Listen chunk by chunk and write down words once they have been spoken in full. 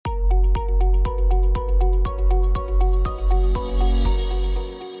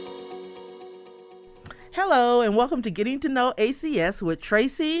Hello and welcome to Getting to Know ACS with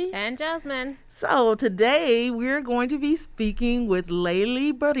Tracy and Jasmine. So today we're going to be speaking with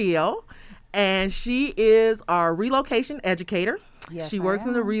Laylee Barrio, and she is our relocation educator. Yes, she works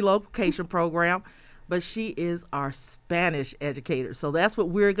in the relocation program, but she is our Spanish educator. So that's what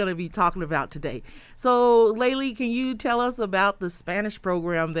we're going to be talking about today. So Laylee, can you tell us about the Spanish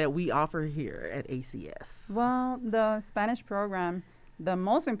program that we offer here at ACS? Well, the Spanish program, the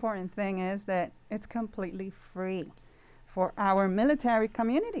most important thing is that it's completely free for our military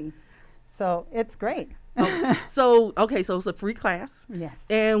communities. So it's great. So it's a free class. Yes.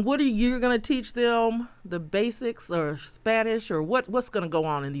 And what are you going to teach them? The basics or Spanish, or what's going to go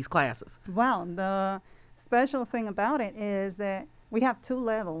on in these classes? Well, the special thing about it is that we have 2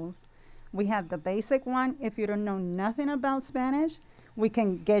 levels. We have the basic one. If you don't know nothing about Spanish, we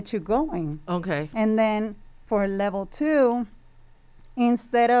can get you going. Okay. And then for level 2,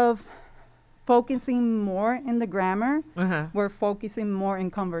 instead of focusing more in the grammar, we're focusing more in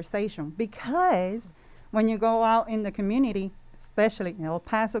conversation, because when you go out in the community, especially in El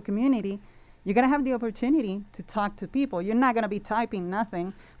Paso community, you're going to have the opportunity to talk to people. You're not going to be typing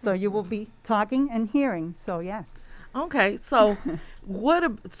nothing, so you will be talking and hearing. So yes. Okay, so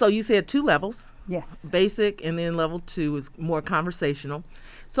so you said 2 levels. Yes. Basic, and then level 2 is more conversational.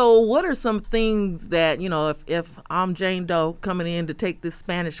 So what are some things that, if I'm Jane Doe coming in to take this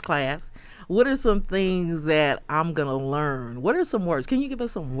Spanish class, what are some things that I'm going to learn? What are some words? Can you give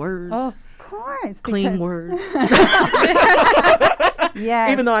us some words? Of course. Clean words.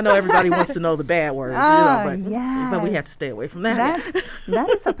 Yes. Even though I know everybody wants to know the bad words, but we have to stay away from that.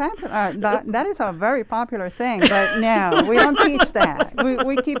 That is a very popular thing, but no, we don't teach that.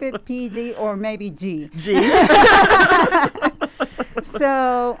 We keep it PG or maybe G.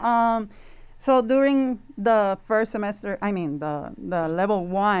 So during the first semester, the level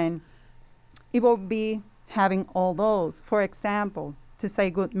 1, it will be having all those. For example, to say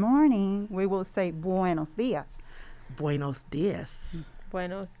good morning, we will say buenos dias. Buenos dias.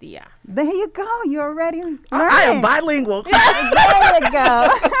 Buenos dias. There you go. You already learned. I am bilingual. There you go.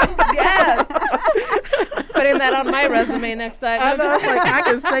 Yes. Putting that on my resume next time. I know, I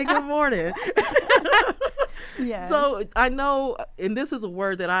can say good morning. Yes. So I know, and this is a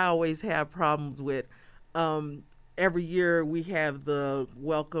word that I always have problems with. Every year we have the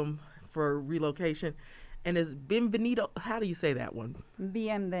welcome for relocation, and it's bienvenido. How do you say that one?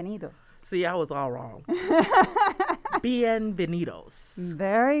 Bienvenidos. See, I was all wrong. Bienvenidos.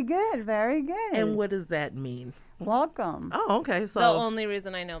 Very good. Very good. And what does that mean? Welcome. Oh, okay. So the only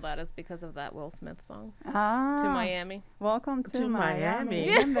reason I know that is because of that Will Smith song. To Miami. Welcome to Miami. Miami.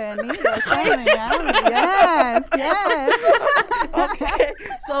 Bienvenidos to Miami. Yes. Okay.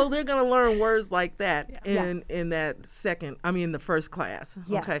 So they're going to learn words like that in that the first class.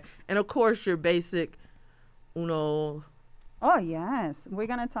 Yes. Okay. And of course your basic uno. Oh, yes. We're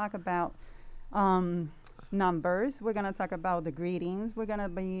going to talk about numbers. We're going to talk about the greetings. We're going to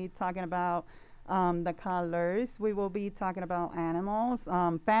be talking about the colors. We will be talking about animals,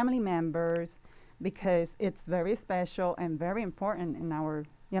 family members, because it's very special and very important in our,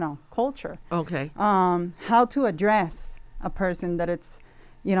 culture. Okay. How to address a person that it's,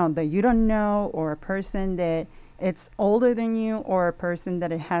 that you don't know, or a person that it's older than you, or a person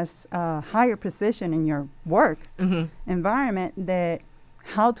that it has a higher position in your work environment, that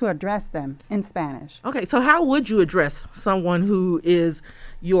how to address them in Spanish. Okay, so how would you address someone who is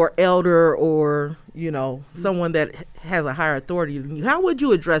your elder, or, someone that has a higher authority than you? How would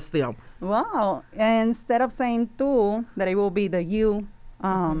you address them? Well, instead of saying tú, that it will be the you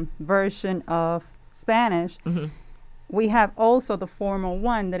version of Spanish, we have also the formal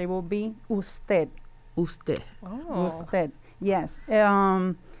one, that it will be usted. Usted. Oh. Usted, yes.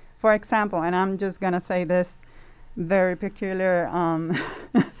 For example, and I'm just going to say this very peculiar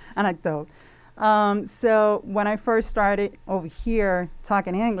anecdote. So when I first started over here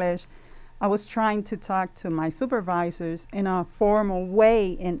talking English, I was trying to talk to my supervisors in a formal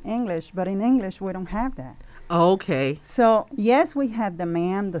way in English, but in English we don't have that. Okay. So yes, we have the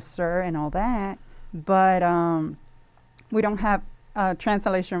ma'am, the sir, and all that, but we don't have a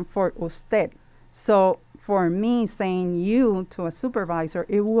translation for usted. So for me, saying you to a supervisor,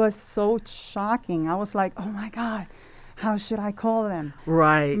 it was so shocking. I was like, oh my God, how should I call them?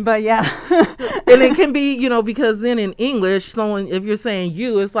 Right. But yeah. And it can be, because then in English, if you're saying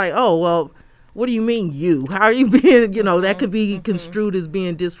you, it's like, oh, well, what do you mean you? How are you being, that could be construed as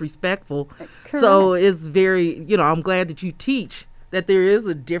being disrespectful. Correct. So it's very, I'm glad that you teach that there is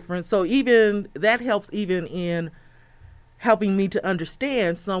a difference. So even that helps even in helping me to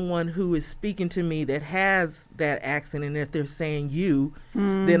understand someone who is speaking to me that has that accent, and if they're saying you,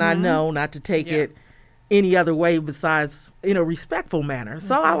 then I know not to take it any other way besides in a respectful manner.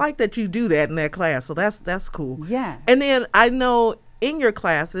 So I like that you do that in that class. So that's cool. Yeah. And then I know in your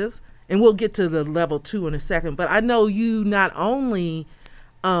classes, and we'll get to the level 2 in a second, but I know you not only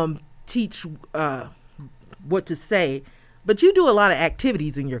teach what to say, but you do a lot of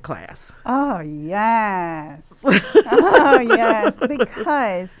activities in your class. Oh, yes. Oh, yes.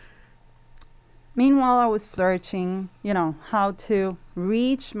 Because meanwhile, I was searching, how to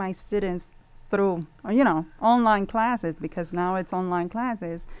reach my students through, online classes, because now it's online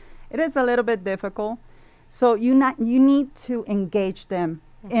classes. It is a little bit difficult. So you need to engage them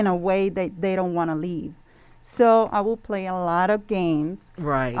in a way that they don't want to leave. So I will play a lot of games.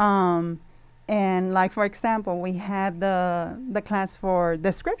 Right. And like, for example, we have the class for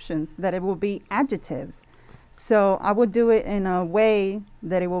descriptions, that it will be adjectives. So I would do it in a way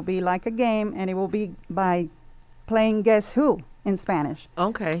that it will be like a game, and it will be by playing Guess Who in Spanish.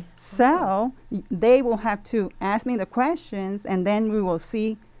 Okay. So they will have to ask me the questions, and then we will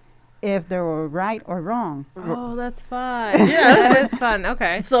see if they were right or wrong. Oh, that's fun. Yeah, that is fun.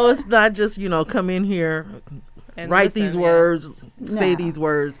 Okay. So it's not just, come in here, and write these words, say these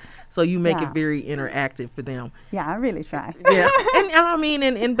words. So you make it very interactive for them. Yeah, I really try. Yeah. And I mean,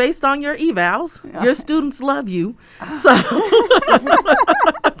 and based on your evals, your students love you. So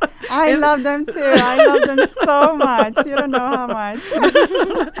I love them too. I love them so much. You don't know how much.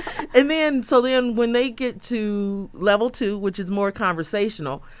 And then when they get to level 2, which is more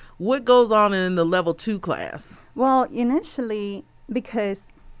conversational, what goes on in the level 2 class? Well, initially, because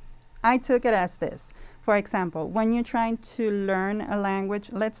I took it as this. For example, when you're trying to learn a language,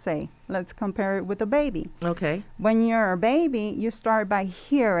 let's compare it with a baby. Okay. When you're a baby, you start by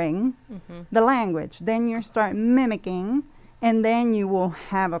hearing the language. Then you start mimicking, and then you will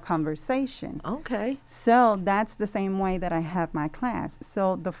have a conversation. Okay. So that's the same way that I have my class.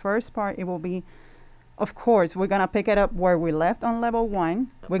 So the first part, it will be, of course, we're going to pick it up where we left on level 1.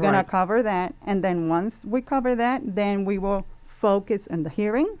 We're going to cover that. And then once we cover that, then we will focus on the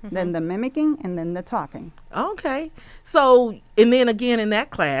hearing, then the mimicking, and then the talking. Okay. So, and then again in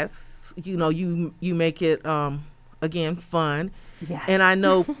that class, you make it, again, fun. Yes. And I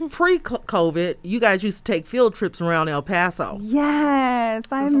know pre-COVID, you guys used to take field trips around El Paso. Yes,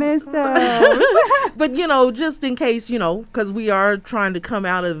 I miss those. But, just in case, because we are trying to come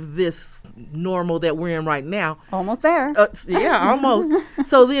out of this normal that we're in right now. Almost there. Yeah, almost.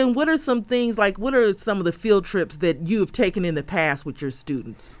 So then what are some things, what are some of the field trips that you have taken in the past with your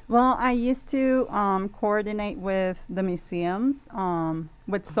students? Well, I used to coordinate with the museums,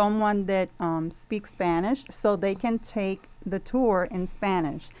 with someone that speaks Spanish, so they can take the tour in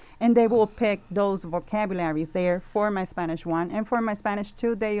Spanish, and they will pick those vocabularies there for my Spanish 1, and for my Spanish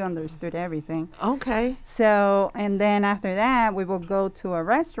 2 they understood everything. Okay. So, and then after that we will go to a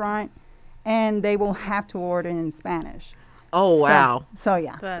restaurant, and they will have to order in Spanish. Oh, wow. So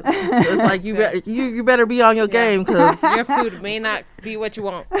yeah. It's like you better be on your game, because your food may not be what you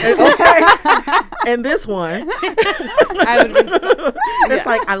want. Okay. And this one, it's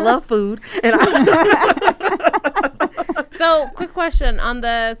like, I love food. And So, quick question on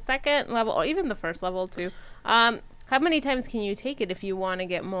the second level, or even the first level too. How many times can you take it if you want to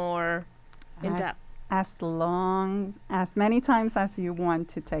get more in depth? As many times as you want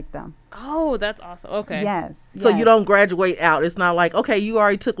to take them. Oh, that's awesome. Okay. Yes. So you don't graduate out. It's not like, okay, you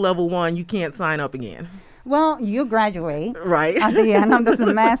already took level 1, you can't sign up again. Well, you graduate right at the end of the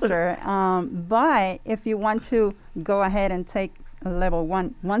semester. But if you want to go ahead and take level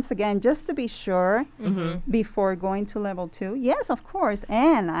 1 once again, just to be sure, before going to level 2, yes, of course.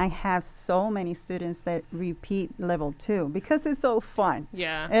 And I have so many students that repeat level 2 because it's so fun.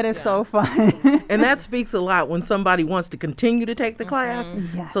 Yeah, it is so fun. And that speaks a lot when somebody wants to continue to take the class.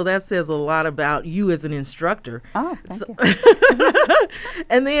 Yes. So that says a lot about you as an instructor. Oh, thank you.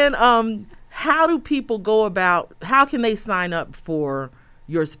 And then how do people go about, how can they sign up for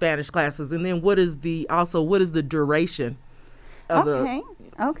your Spanish classes? And then what is the duration? Okay.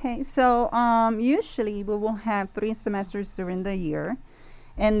 So usually we will have 3 semesters during the year,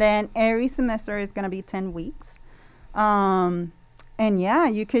 and then every semester is going to be 10 weeks. And yeah,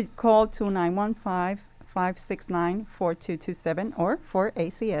 you could call to 915-569-4227 or for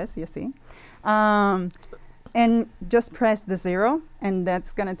ACS, you see. And just press the 0, and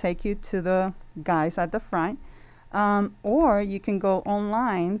that's going to take you to the guys at the front. Or you can go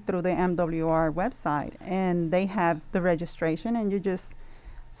online through the MWR website, and they have the registration, and you just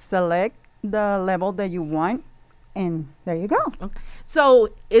select the level that you want, And there you go. Okay. So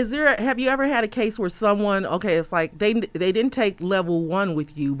have you ever had a case where someone, okay, it's like they didn't take level 1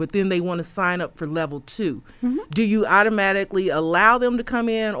 with you, but then they want to sign up for level 2. Mm-hmm. Do you automatically allow them to come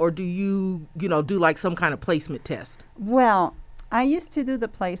in, or do you do like some kind of placement test? Well, I used to do the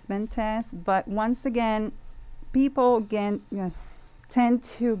placement test, but once again, people tend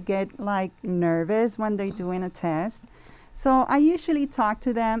to get like nervous when they're doing a test. So I usually talk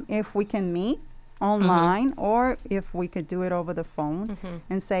to them if we can meet online, or if we could do it over the phone,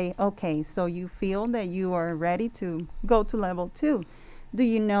 and say, okay, so you feel that you are ready to go to level 2. Do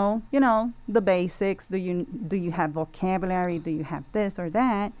you know the basics? Do you have vocabulary? Do you have this or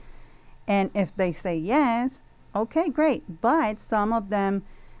that? And if they say yes, okay, great. But some of them,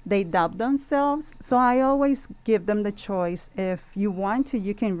 they doubt themselves. So I always give them the choice. If you want to,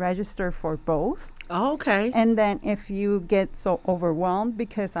 you can register for both. Okay. And then if you get so overwhelmed,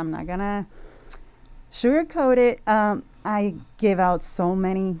 because I'm not gonna sugarcoat it, I give out so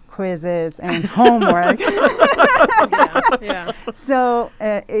many quizzes and homework. Yeah. So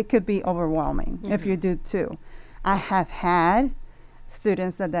it could be overwhelming if you do 2. I have had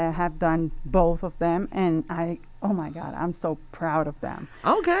students that have done both of them, and oh my God, I'm so proud of them.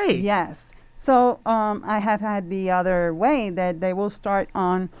 Okay. Yes. So I have had the other way, that they will start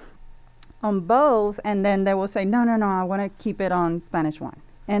on both, and then they will say, no, I want to keep it on Spanish 1.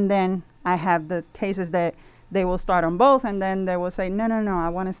 And then I have the cases that they will start on both, and then they will say, no, I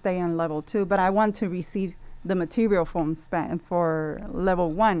want to stay on level 2, but I want to receive the material for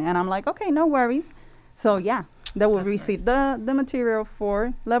level 1. And I'm like, okay, no worries. So yeah, they will receive the material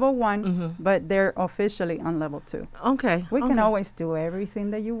for level 1, but they're officially on level 2. Okay. We can always do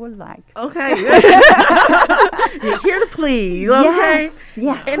everything that you would like. Okay. You're here to please. Okay.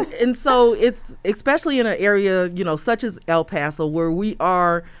 Yes. And so it's especially in an area, such as El Paso, where we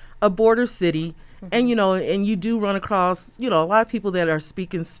are a border city, and and you do run across, a lot of people that are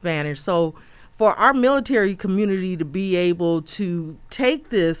speaking Spanish. So for our military community to be able to take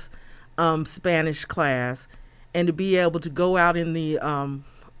this Spanish class and to be able to go out in the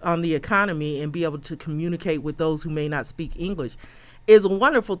on the economy and be able to communicate with those who may not speak English is a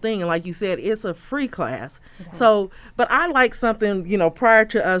wonderful thing. And like you said, it's a free class. Yes. So, but I like something, prior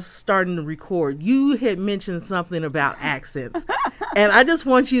to us starting to record, you had mentioned something about accents. And I just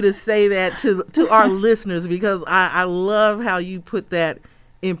want you to say that to our listeners, because I love how you put that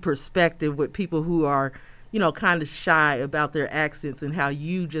in perspective with people who are, kind of shy about their accents, and how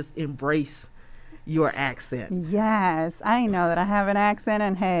you just embrace your accent. Yes, I know that I have an accent,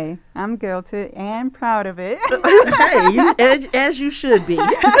 and hey, I'm guilty and proud of it. Hey, as you should be.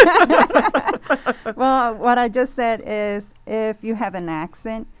 Well, what I just said is, if you have an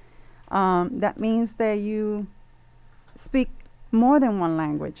accent, that means that you speak more than one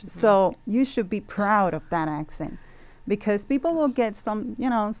language. So you should be proud of that accent, because people will get some,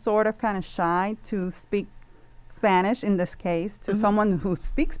 sort of kind of shy to speak Spanish, in this case, to someone who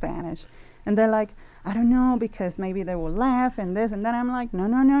speaks Spanish. And they're like, I don't know, because maybe they will laugh and this. And then I'm like,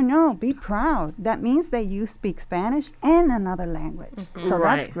 no, be proud. That means that you speak Spanish and another language. So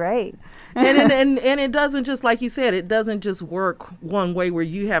that's great. and it doesn't, just like you said, it doesn't just work one way where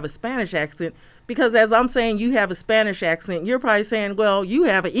you have a Spanish accent. Because as I'm saying, you have a Spanish accent, you're probably saying, well, you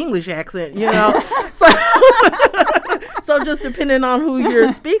have an English accent, So just depending on who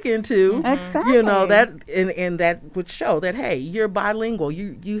you're speaking to, exactly. That and that would show that, hey, you're bilingual.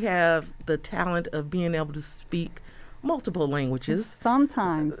 You have the talent of being able to speak multiple languages.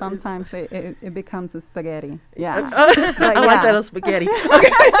 Sometimes it becomes a spaghetti. Yeah. I like that, a spaghetti.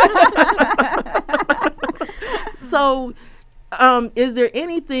 Okay. So, is there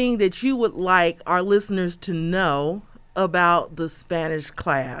anything that you would like our listeners to know about the Spanish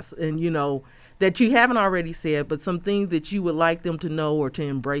class, and that you haven't already said, but some things that you would like them to know or to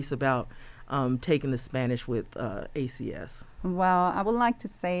embrace about taking the Spanish with ACS? Well, I would like to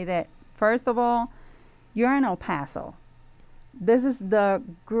say that, first of all, you're in El Paso. This is the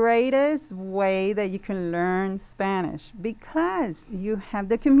greatest way that you can learn Spanish, because you have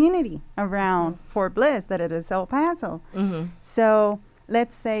the community around Fort Bliss, that it is El Paso. So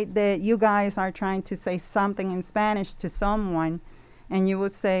let's say that you guys are trying to say something in Spanish to someone, and you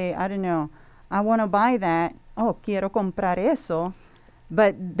would say, I don't know, I want to buy that. Oh, quiero comprar eso.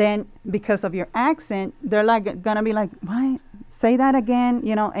 But then because of your accent, they're gonna be like, why? Say that again,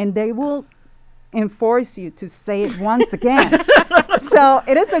 and they will enforce you to say it once again. So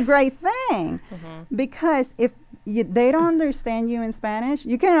it is a great thing, because if they don't understand you in Spanish,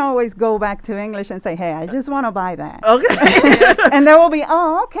 you can always go back to English and say, hey, I just want to buy that. Okay. And there will be,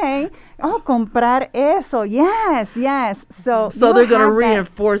 oh, okay. Oh, comprar eso. Yes, yes. So they're going to have that.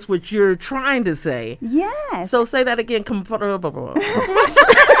 reinforce what you're trying to say. Yes. So say that again.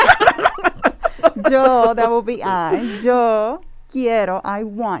 Yo, that will be I. Yo quiero, I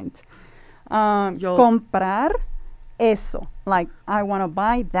want. Yo. Comprar eso. Like, I want to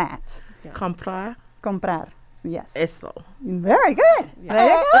buy that. Comprar Comprar. Yes. eso. Very good. There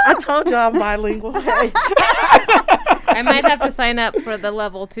you go. I told you I'm bilingual. Hey. I might have to sign up for the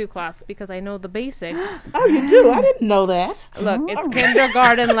level 2 class because I know the basics. Oh, you do? I didn't know that. Look, it's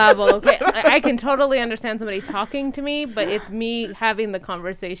kindergarten level. Okay, I can totally understand somebody talking to me, but it's me having the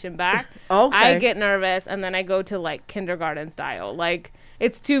conversation back. Okay. I get nervous, and then I go to like kindergarten style. Like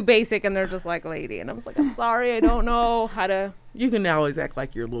it's too basic, and they're just like, "Lady," and I'm just like, "I'm sorry, I don't know how to." You can always act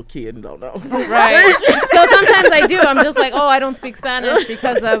like you're a little kid and don't know. Right. So sometimes I do. I'm just like, oh, I don't speak Spanish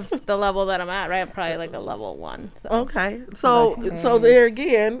because of the level that I'm at. Right. I'm probably like a level 1. So. Okay. So there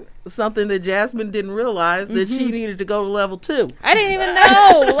again, something that Jasmine didn't realize that she needed to go to level 2. I didn't even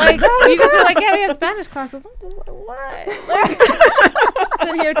know. Like you guys are like, yeah, we have Spanish classes. I'm just like, what? Like,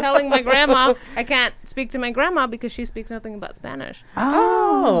 sitting here telling my grandma I can't speak to my grandma because she speaks nothing about Spanish.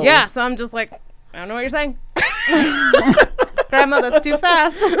 Oh. Yeah. So I'm just like, I don't know what you're saying. Grandma, that's too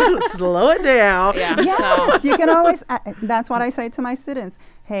fast. Slow it down. Yeah. Yes, So. you can always, that's what I say to my students.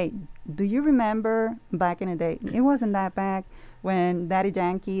 Hey, do you remember back in the day, it wasn't that back, when Daddy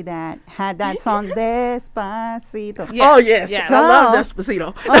Yankee that had that song, Despacito. Yes. Oh, yes. Yes. I love So-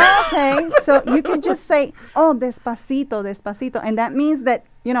 Despacito. Okay, so you can just say, oh, despacito, despacito. And that means that,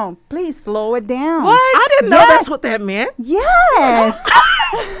 please slow it down. What? I didn't know Yes. that's what that meant. Yes.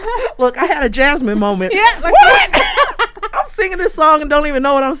 Look, I had a Jasmine moment. Yeah. Like, What? I'm singing this song and don't even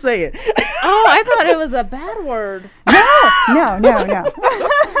know what I'm saying. oh, I thought it was a bad word. No.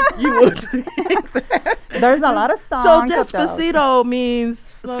 You would think that. There's a lot of So songs. of those. Despacito means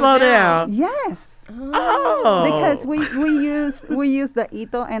slow down. Yes. Oh. Because we use the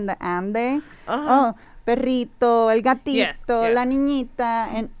ito and the ande. Uh-huh. Oh, perrito, el gatito, Yes. la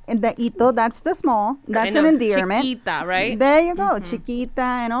niñita, and the ito, that's the small. That's I an know, endearment. Chiquita, right? There you go, chiquita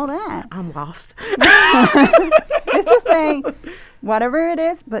and all that. I'm lost. It's just saying whatever it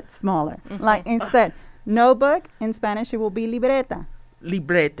is, but smaller. Like instead, notebook in Spanish, it will be libreta.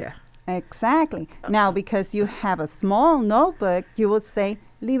 Libreta. Exactly. Now, because you have a small notebook, you will say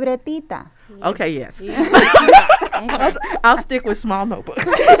libretita. Okay, yes. Okay. I'll stick with small notebook.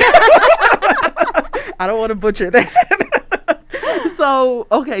 I don't want to butcher that. So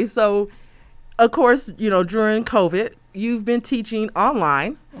of course, during COVID, you've been teaching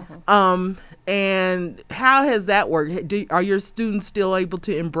online. And how has that worked? Are your students still able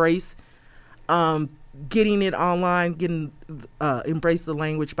to embrace getting it online, embrace the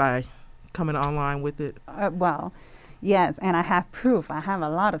language by coming online with it? Well, yes, and I have proof. I have a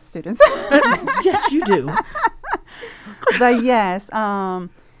lot of students. Yes, you do. But yes,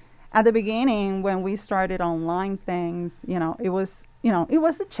 at the beginning when we started online things, it was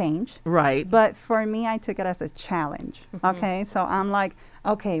a change. Right. But for me, I took it as a challenge. Okay, so I'm like,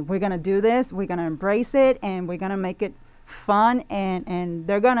 okay, we're gonna do this. We're gonna embrace it, and we're gonna make it fun, and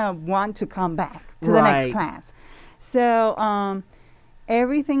they're gonna want to come back to the Right. next class. So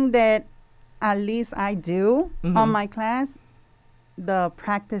everything that at least I do on my class, the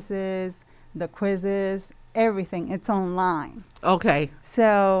practices, the quizzes, everything, it's online. Okay.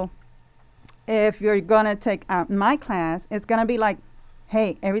 So if you're gonna take my class, it's gonna be like,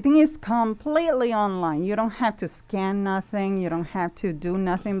 hey, everything is completely online. You don't have to scan nothing. You don't have to do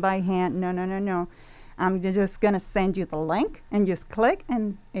nothing by hand. No. I'm just gonna send you the link and just click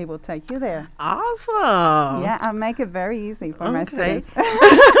and it will take you there. Awesome. Yeah, I make it very easy for my Okay. students.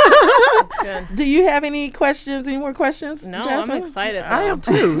 Good. Do you have any questions? Any more questions? No, Jasmine? I'm excited. I am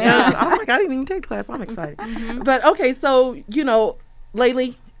though. too. Yeah. I'm like, I didn't even take class. I'm excited. But okay, so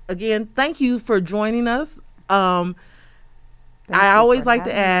Laylee, again, thank you for joining us. Thank I you always for like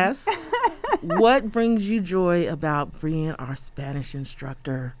to having ask, what brings you joy about being our Spanish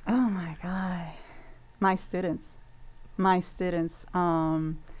instructor? Oh my God. My students.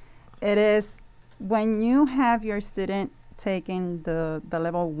 It is when you have your student taking the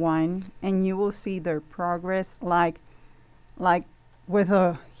level 1 and you will see their progress like with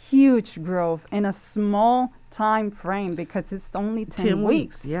a huge growth in a small time frame because it's only 10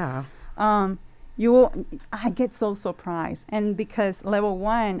 weeks. Yeah. I get so surprised. And because level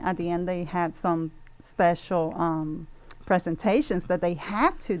 1 at the end they have some special presentations that they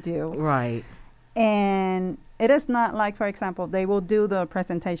have to do. Right. And it is not like, for example, they will do the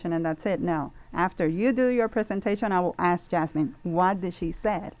presentation and that's it. No, after you do your presentation, I will ask Jasmine, what did she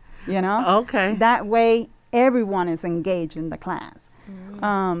said? You know? Okay. That way, everyone is engaged in the class.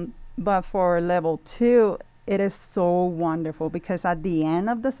 But for level 2, it is so wonderful because at the end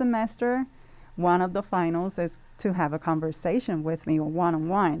of the semester, one of the finals is to have a conversation with me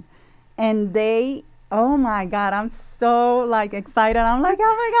one-on-one. And they, oh my God, I'm so like excited. I'm like,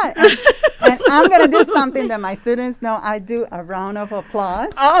 oh my God. And I'm going to do something that my students know. I do a round of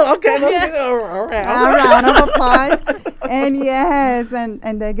applause. Oh, okay. Let's do a round of applause. And yes,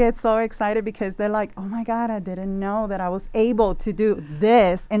 and they get so excited because they're like, oh my God, I didn't know that I was able to do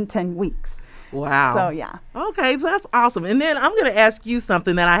this in 10 weeks. Wow. So, yeah. Okay, so that's awesome. And then I'm going to ask you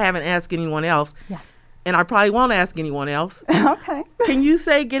something that I haven't asked anyone else. Yes. And I probably won't ask anyone else. Okay. Can you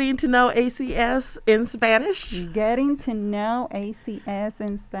say getting to know ACS in Spanish? Getting to know ACS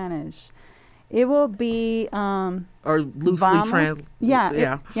in Spanish. It will be or loosely translate.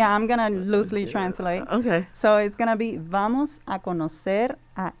 Yeah, I'm gonna loosely translate. Okay. So it's gonna be Vamos a conocer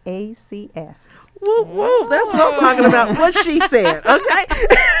a ACS. Woo, woo, that's what I'm talking about. What she said. Okay.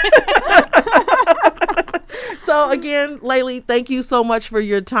 So again, Laylee, thank you so much for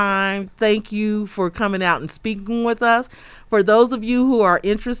your time. Thank you for coming out and speaking with us. For those of you who are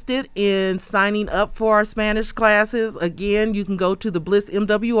interested in signing up for our Spanish classes, again, you can go to the Bliss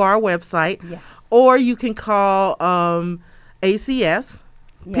MWR website, Yes. or you can call ACS,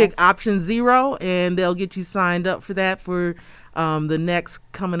 pick Yes. option 0, and they'll get you signed up for that for the next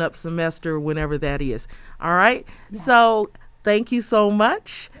coming up semester, whenever that is. All right. Yes. So thank you so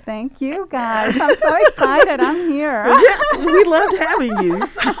much. Thank you, guys. I'm so excited. I'm here. Yes, we loved having you.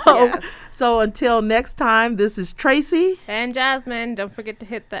 Yes. So until next time, this is Tracy. And Jasmine, don't forget to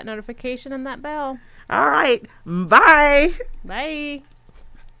hit that notification and that bell. All right. Bye. Bye.